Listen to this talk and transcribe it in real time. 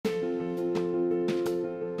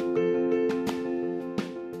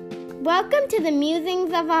Welcome to the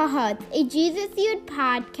Musings of Our Hearts, a Jesus Youth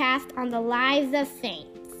podcast on the lives of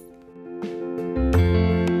saints.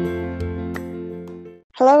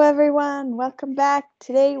 Hello everyone, welcome back.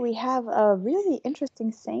 Today we have a really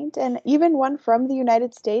interesting saint, and even one from the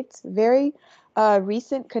United States, very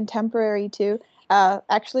recent, contemporary too.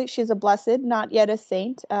 Actually, she's a blessed, not yet a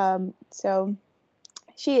saint. So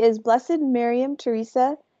she is Blessed Miriam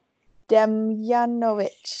Teresa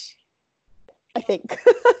Demjanovic, I think.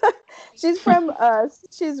 She's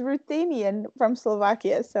Ruthenian from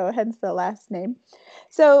Slovakia, so hence the last name.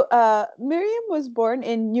 So Miriam was born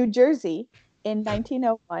in New Jersey in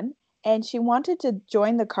 1901, and she wanted to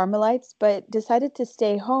join the Carmelites, but decided to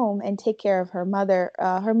stay home and take care of her mother.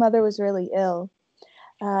 Her mother was really ill.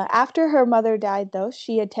 After her mother died, though,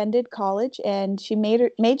 she attended college and she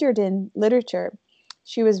majored in literature.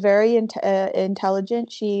 She was very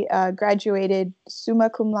intelligent. She graduated summa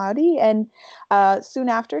cum laude, and soon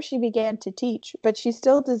after she began to teach, but she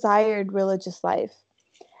still desired religious life.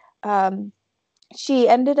 She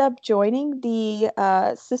ended up joining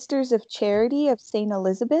the Sisters of Charity of St.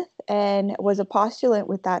 Elizabeth and was a postulant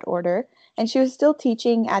with that order. And she was still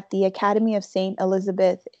teaching at the Academy of St.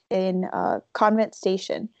 Elizabeth in Convent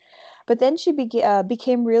Station. But then she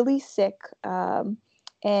became really sick,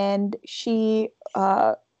 and she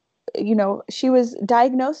was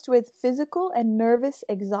diagnosed with physical and nervous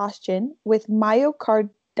exhaustion with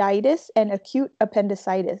myocarditis and acute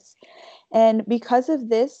appendicitis. And because of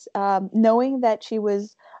this, knowing that she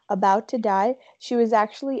was about to die, she was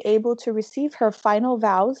actually able to receive her final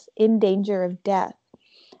vows in danger of death.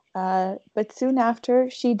 But soon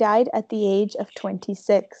after, she died at the age of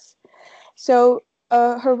 26. So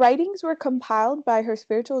her writings were compiled by her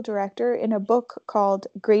spiritual director in a book called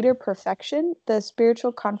Greater Perfection, The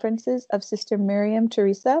Spiritual Conferences of Sister Miriam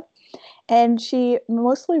Teresa. And she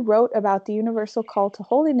mostly wrote about the universal call to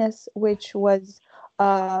holiness, which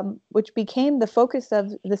became the focus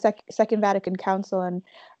of the Second Vatican Council,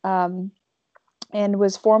 and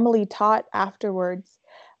was formally taught afterwards,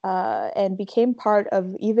 and became part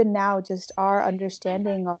of even now just our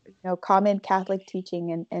understanding of common Catholic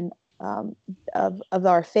teaching and of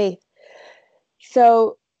our faith.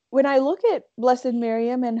 So when I look at Blessed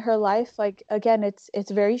Miriam and her life, like again, it's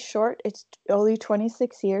very short. It's only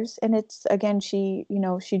 26 years, and it's again she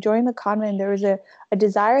joined the convent. There was a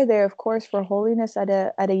desire there, of course, for holiness at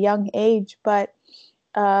a young age, but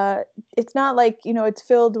it's not like it's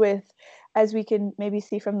filled with, as we can maybe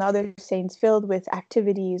see from the other saints, filled with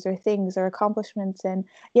activities or things or accomplishments. And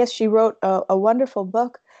yes, she wrote a wonderful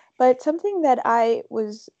book. But something that I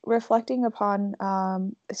was reflecting upon,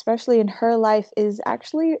 especially in her life, is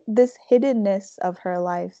actually this hiddenness of her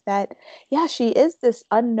life. That, yeah, she is this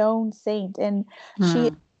unknown saint, and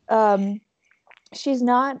she's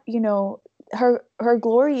not, her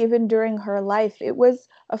glory even during her life. It was,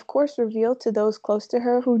 of course, revealed to those close to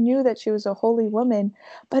her who knew that she was a holy woman.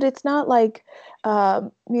 But it's not like,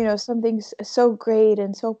 something so great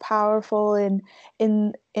and so powerful in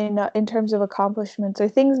terms of accomplishments or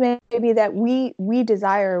things maybe that we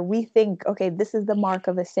desire. We think, okay, this is the mark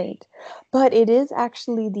of a saint, but it is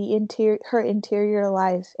actually her interior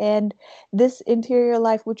life, and this interior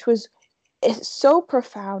life, which was so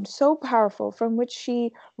profound, so powerful, from which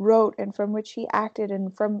she wrote and from which she acted,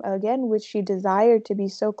 and from again which she desired to be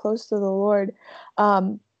so close to the Lord.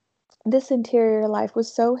 This interior life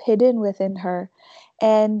was so hidden within her,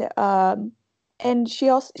 and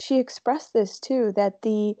she expressed this too, that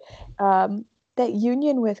that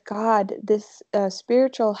union with God, this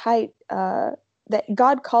spiritual height that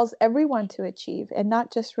God calls everyone to achieve, and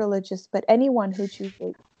not just religious, but anyone who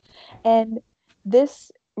chooses. And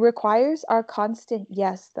this requires our constant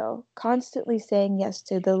yes, though, constantly saying yes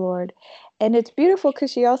to the Lord. And it's beautiful because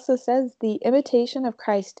she also says the imitation of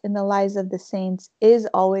Christ in the lives of the saints is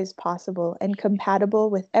always possible and compatible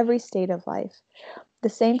with every state of life. The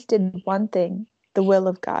saints did one thing, the will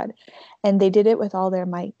of God, and they did it with all their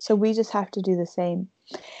might. So we just have to do the same.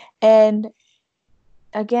 And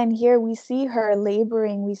again, here we see her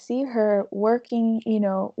laboring, we see her working,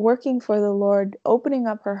 working for the Lord, opening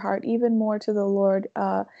up her heart even more to the Lord.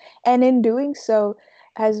 And in doing so,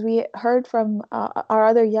 as we heard from our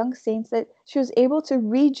other young saints, that she was able to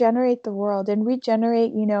regenerate the world and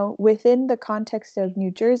regenerate, within the context of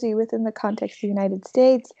New Jersey, within the context of the United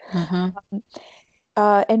States.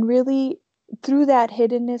 And really, through that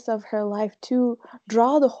hiddenness of her life, to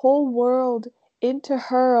draw the whole world into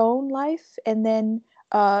her own life, and then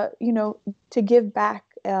to give back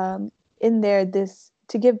to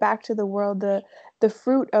give back to the world the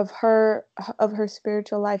fruit of her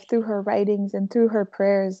spiritual life through her writings and through her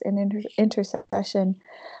prayers and intercession.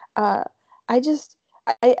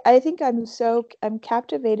 I think I'm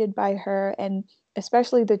captivated by her, and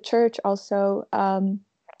especially the church also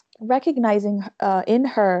recognizing in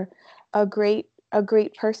her a great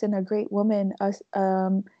person, a great woman,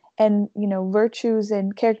 and virtues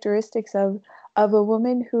and characteristics of a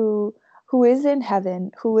woman who is in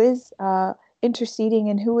heaven, who is interceding,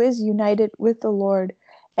 and who is united with the Lord,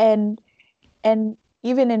 and and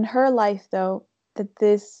even in her life though, that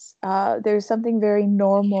this there's something very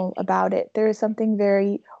normal about it. There is something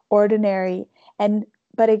very ordinary, and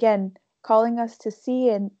but again, calling us to see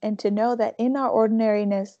and to know that in our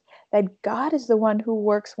ordinariness, that God is the one who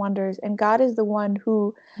works wonders, and God is the one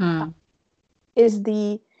who Mm. is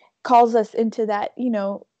the calls us into that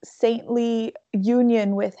saintly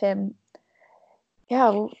union with him.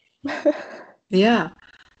 Yeah. Yeah.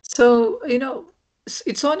 So,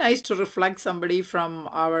 it's so nice to reflect somebody from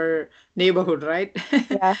our neighborhood, right?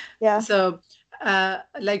 Yeah, yeah, So,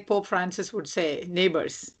 like Pope Francis would say,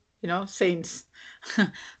 neighbors, saints.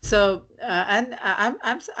 So, and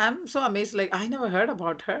I'm so amazed. Like, I never heard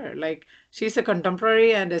about her. Like, she's a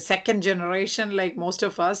contemporary and a second generation, like most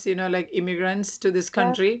of us, like immigrants to this yeah,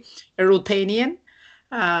 country, a Ruthenian,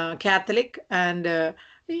 Catholic, and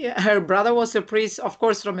yeah, her brother was a priest, of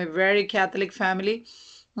course, from a very Catholic family.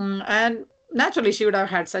 And naturally, she would have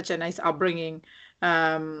had such a nice upbringing,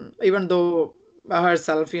 even though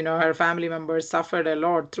herself, her family members suffered a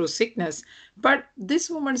lot through sickness. But this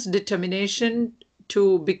woman's determination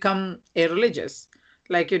to become a religious,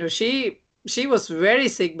 like, she was very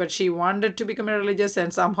sick, but she wanted to become a religious,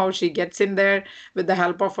 and somehow she gets in there with the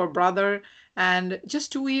help of her brother. And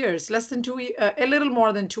just 2 years, less than a little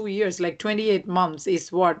more than 2 years, like 28 months,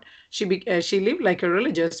 is what she lived like a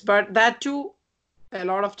religious, but that too a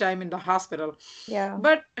lot of time in the hospital. yeah.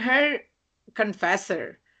 But her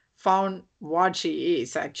confessor found what she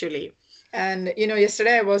is actually. And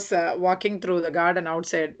yesterday I was walking through the garden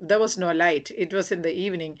outside. There was no light. It was in the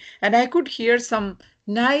evening, and I could hear some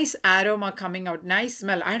nice aroma coming out, nice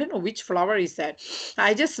smell. I don't know which flower is that.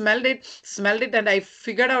 I just smelled it, and I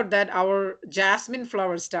figured out that our jasmine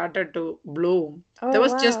flower started to bloom. There Oh,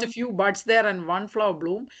 was just a wow. few buds there and one flower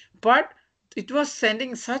bloom, but it was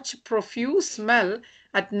sending such profuse smell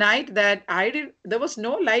at night that there was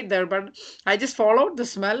no light there, but I just followed the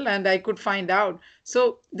smell and I could find out.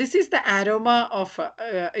 So this is the aroma of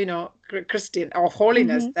Christian or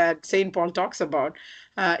holiness Mm-hmm. that Saint Paul talks about.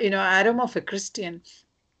 Aroma of a Christian.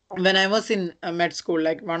 When I was in med school,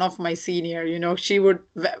 like one of my senior, she would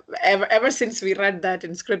ever since we read that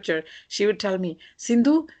in scripture, she would tell me,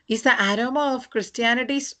 Sindhu, is the aroma of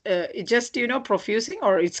Christianity just profusing,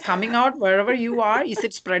 or it's coming out wherever you are? Is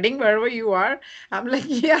it spreading wherever you are? I'm like,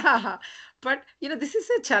 yeah. But this is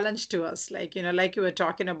a challenge to us, like like you were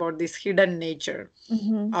talking about this hidden nature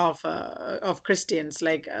Mm-hmm. of Christians.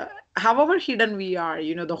 Like, however hidden we are,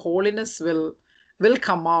 the holiness will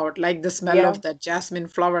come out, like the smell Yeah. of that jasmine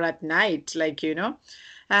flower at night, like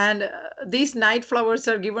and these night flowers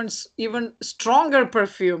are given even stronger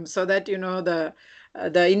perfume, so that the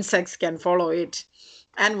insects can follow it,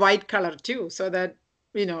 and white color too, so that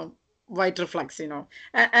you know white reflects,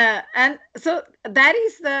 and so that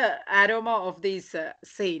is the aroma of these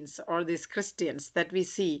saints or these Christians that we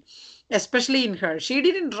see, especially in her. She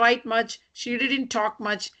didn't write much, she didn't talk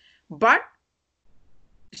much, but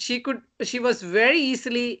she was very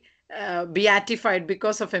easily beatified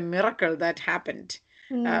because of a miracle that happened,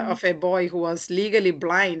 Mm. of a boy who was legally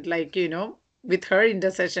blind, like with her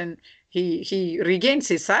intercession he regains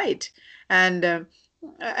his sight, and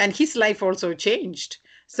and his life also changed.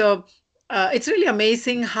 So it's really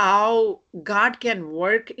amazing how God can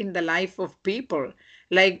work in the life of people,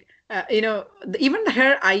 like even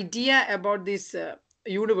her idea about this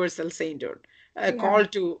universal sainthood, a Yeah. call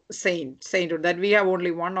to sainthood, that we have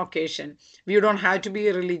only one occasion. You don't have to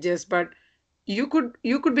be religious, but you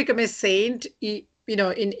could become a saint,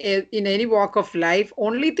 in any walk of life.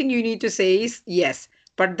 Only thing you need to say is yes,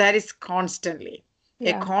 but that is constantly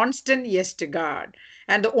a Yeah. constant yes to God.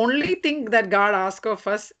 And the only thing that God asks of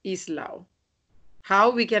us is love. How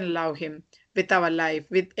we can love him with our life,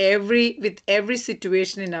 with every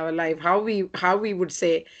situation in our life, how we would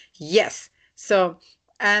say yes. So,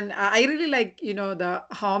 and I really like the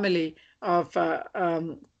homily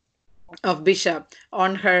of Bishop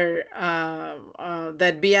on her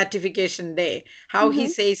that beatification day, how he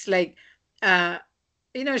Mm-hmm. says, like, uh,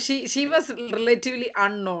 she was relatively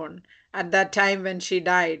unknown at that time when she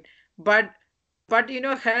died, but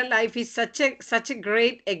her life is such a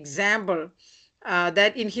great example,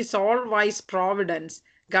 that in his all wise providence,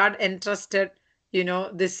 God entrusted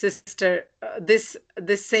this sister, this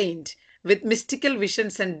saint, with mystical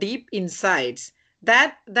visions and deep insights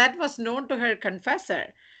that was known to her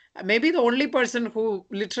confessor. Maybe the only person who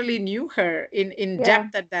literally knew her in Yeah.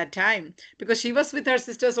 depth at that time, because she was with her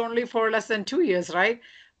sisters only for less than 2 years, right?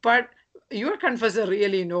 But your confessor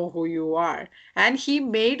really know who you are, and he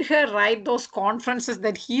made her write those conferences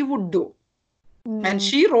that he would do, and Mm,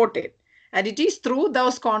 she wrote it. And it is through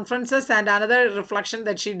those conferences and another reflection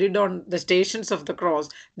that she did on the Stations of the Cross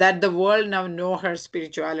that the world now know her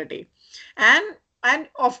spirituality. And and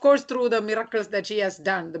of course through the miracles that she has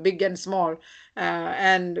done, the big and small,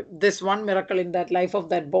 and this one miracle in that life of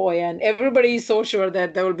that boy, and everybody is so sure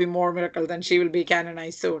that there will be more miracles and she will be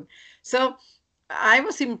canonized soon. So I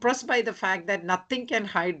was impressed by the fact that nothing can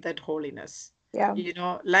hide that holiness. yeah.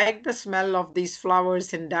 Like the smell of these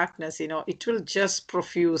flowers in darkness, it will just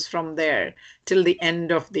profuse from there till the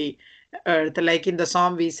end of the earth. Like in the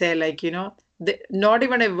psalm, we say, like, not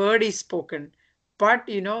even a word is spoken, but,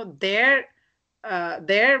 their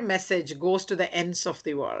message goes to the ends of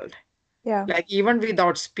the world. Yeah. Like even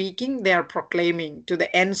without speaking, they are proclaiming to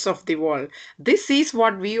the ends of the world. This is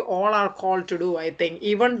what we all are called to do, I think.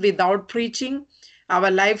 Even without preaching,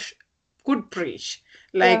 our life could preach.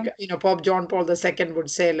 Yeah. Like, Pope John Paul II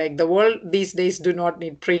would say, like, the world these days do not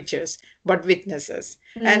need preachers, but witnesses.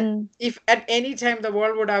 And Mm, if at any time the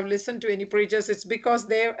world would have listened to any preachers, it's because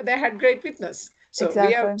they had great witness. So we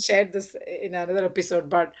have exactly. shared this in another episode,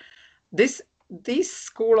 but this this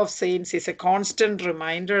school of saints is a constant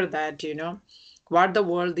reminder that what the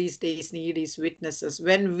world these days need is witnesses.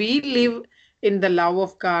 When we live in the love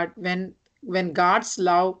of God, when God's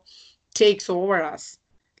love takes over us,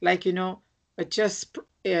 like just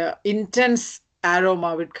intense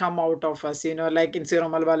aroma would come out of us, like in Siro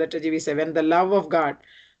Malabar liturgy we say, when the love of God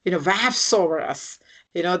wafts over us.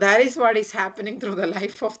 That is what is happening through the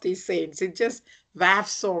life of these saints. It just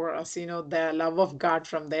wafts over us, the love of God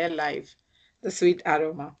from their life, the sweet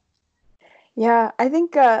aroma. Yeah, I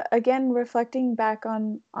think again reflecting back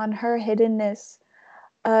on her hiddenness,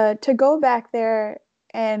 to go back there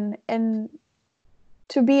and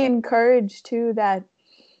to be encouraged too that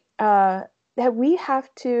uh, that we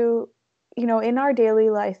have to, in our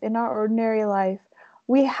daily life, in our ordinary life,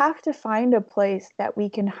 we have to find a place that we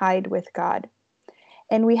can hide with God,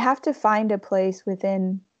 and we have to find a place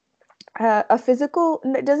within a physical.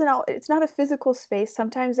 It doesn't. It's not a physical space.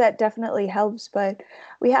 Sometimes that definitely helps, but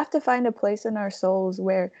we have to find a place in our souls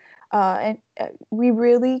where, we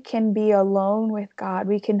really can be alone with God.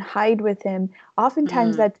 We can hide with Him.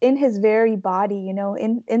 Oftentimes, Mm, that's in His very body.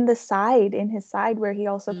 In the side, in His side, where He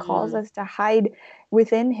also calls mm, us to hide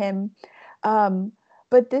within Him. Um,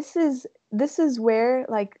 but this is where,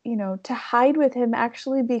 like, to hide with Him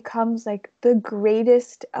actually becomes like the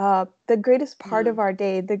greatest part of mm, our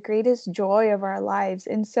day, the greatest joy of our lives.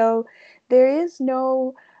 And so there is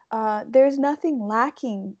no there's nothing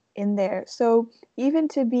lacking in there. So even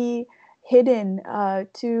to be hidden,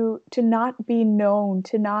 to not be known,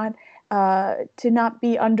 to not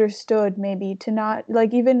be understood, maybe to not,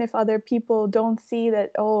 like, even if other people don't see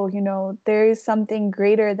that, oh, there is something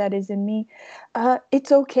greater that is in me,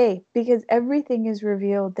 it's okay, because everything is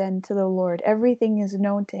revealed then to the Lord. Everything is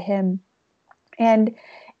known to Him. And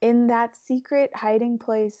in that secret hiding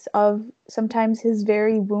place of sometimes His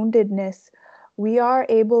very woundedness, we are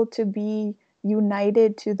able to be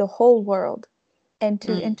united to the whole world and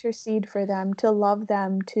to mm. intercede for them, to love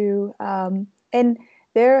them, and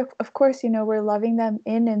there, of course, we're loving them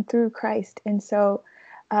in and through Christ. And so,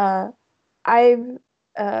 uh, I've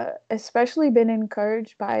especially been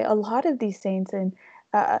encouraged by a lot of these saints, and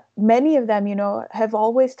many of them, have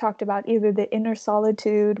always talked about either the inner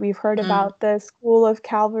solitude. We've heard Mm, about the School of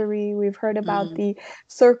Calvary. We've heard about mm. the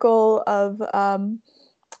circle of A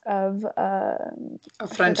I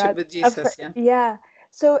friendship forgot. with Jesus, yeah. Yeah.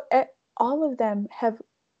 So all of them have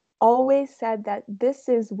always said that this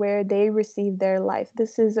is where they receive their life.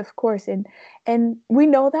 This is, of course, and we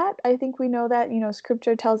know that. I think we know that,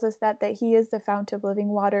 Scripture tells us that He is the fount of living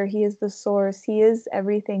water. He is the source. He is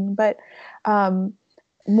everything. But um,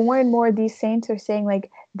 more and more, these saints are saying,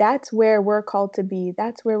 like, that's where we're called to be.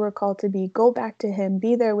 That's where we're called to be. Go back to Him.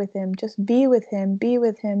 Be there with Him. Just be with Him. Be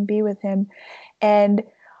with Him. Be with Him. And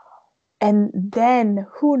then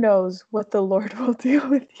who knows what the Lord will do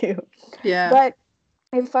with you. Yeah. But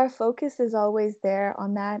if our focus is always there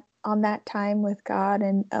on that time with God,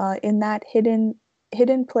 and in that hidden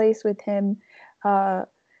place with Him, uh,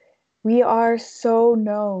 we are so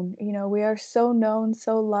known. We are so known,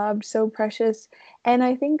 so loved, so precious. And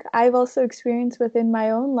I think I've also experienced within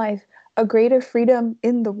my own life a greater freedom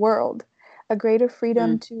in the world, a greater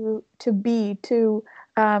freedom Mm, to be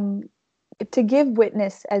um, to give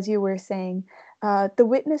witness, as you were saying. The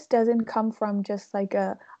witness doesn't come from just like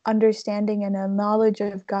understanding and a knowledge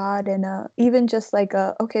of God, and even just like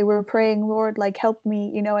okay, we're praying, Lord, like help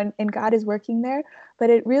me, and God is working there. But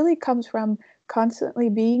it really comes from constantly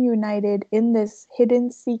being united in this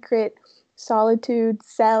hidden secret solitude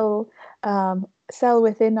cell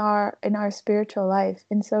within our spiritual life.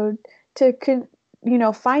 And so to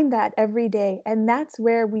find that every day, and that's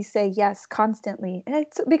where we say yes constantly, and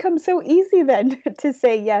it becomes so easy then to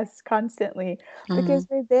say yes constantly because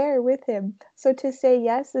we're there with him. So to say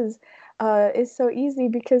yes is so easy,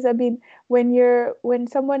 because I mean, when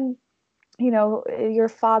someone, your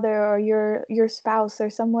father or your spouse or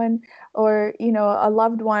someone, or a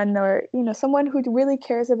loved one, or someone who really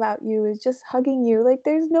cares about you is just hugging you, like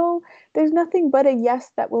there's nothing but a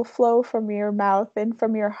yes that will flow from your mouth and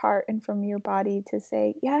from your heart and from your body to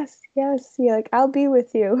say yes, yes, yeah, like I'll be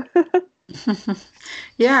with you.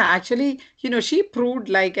 Yeah, actually, she proved,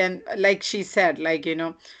 and like she said,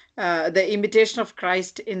 the imitation of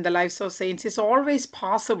Christ in the lives of saints is always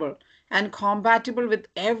possible and compatible with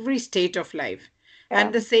every state of life. Yeah,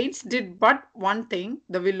 And the saints did but one thing,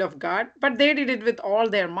 the will of God, but they did it with all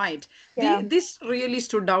their might. yeah, This really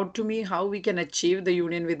stood out to me, how we can achieve the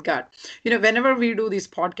union with God. Whenever we do this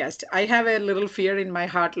podcast, I have a little fear in my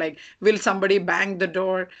heart, like, will somebody bang the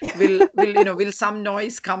door? Will some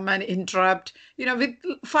noise come and interrupt? With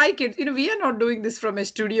 5 kids, we are not doing this from a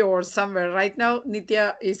studio or somewhere. Right now,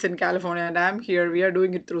 Nitya is in California and I'm here. We are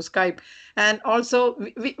doing it through Skype. And also,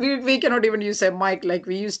 we cannot even use a mic like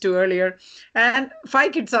we used to earlier. And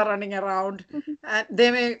 5 kids are running around and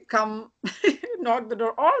they may come knock the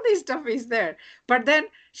door. All this stuff is there. But then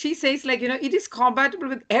she says, it is compatible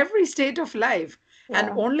with every state of life. And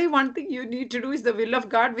yeah, only one thing you need to do is the will of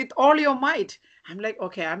God with all your might. I'm like,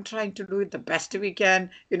 okay, I'm trying to do it the best we can.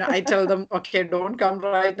 I tell them, okay, don't come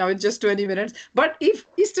right now. It's just 20 minutes. But if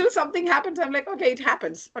still something happens, I'm like, okay, it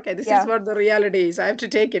happens. Okay, this is yeah, what the reality is. I have to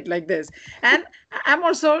take it like this. And I'm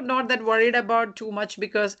also not that worried about too much,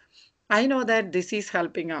 because I know that this is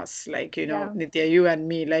helping us, yeah, Nitya, you and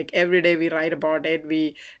me, like every day we write about it,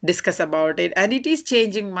 we discuss about it, and it is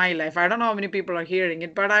changing my life. I don't know how many people are hearing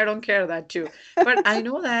it, but I don't care that too. But I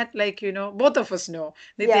know that, both of us know,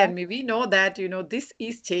 Nitya yeah, and me, we know that, this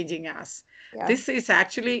is changing us. yeah, This is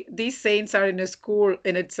actually, these saints are in a school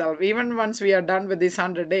in itself. Even once we are done with these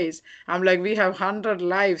 100 days, I'm like, we have 100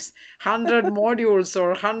 lives, 100 modules, or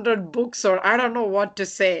 100 books, or I don't know what to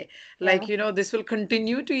say. yeah, This will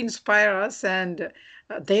continue to inspire us, and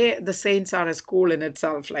the saints are a school in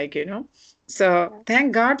itself, So yeah.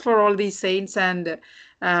 thank God for all these saints,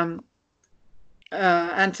 um,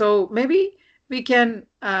 and so maybe we can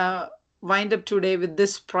wind up today with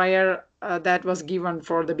this prayer that was given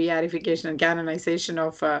for the beatification and canonization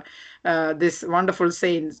of this wonderful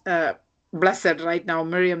saint, blessed right now,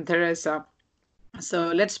 Miriam Teresa. So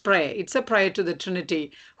let's pray. It's a prayer to the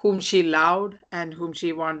Trinity, whom she loved and whom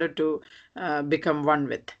she wanted to become one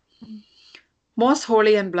with. Most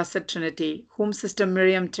holy and blessed Trinity, whom Sister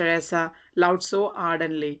Miriam Teresa loved so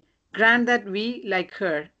ardently, grant that we, like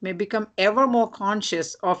her, may become ever more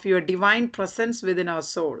conscious of your divine presence within our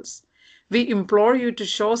souls. We implore you to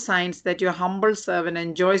show signs that your humble servant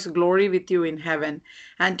enjoys glory with you in heaven,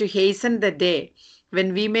 and to hasten the day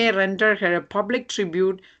when we may render her a public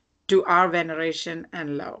tribute to our veneration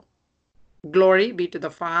and love. Glory be to the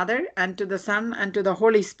Father, and to the Son, and to the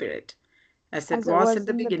Holy Spirit, as it As it was in was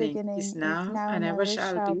the in the beginning, is beginning, is now, now, and and ever ever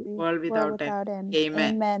shall shall be, be, world world without end. without end.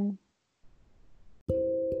 Amen. Amen.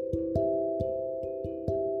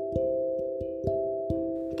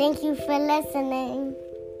 Thank you for listening.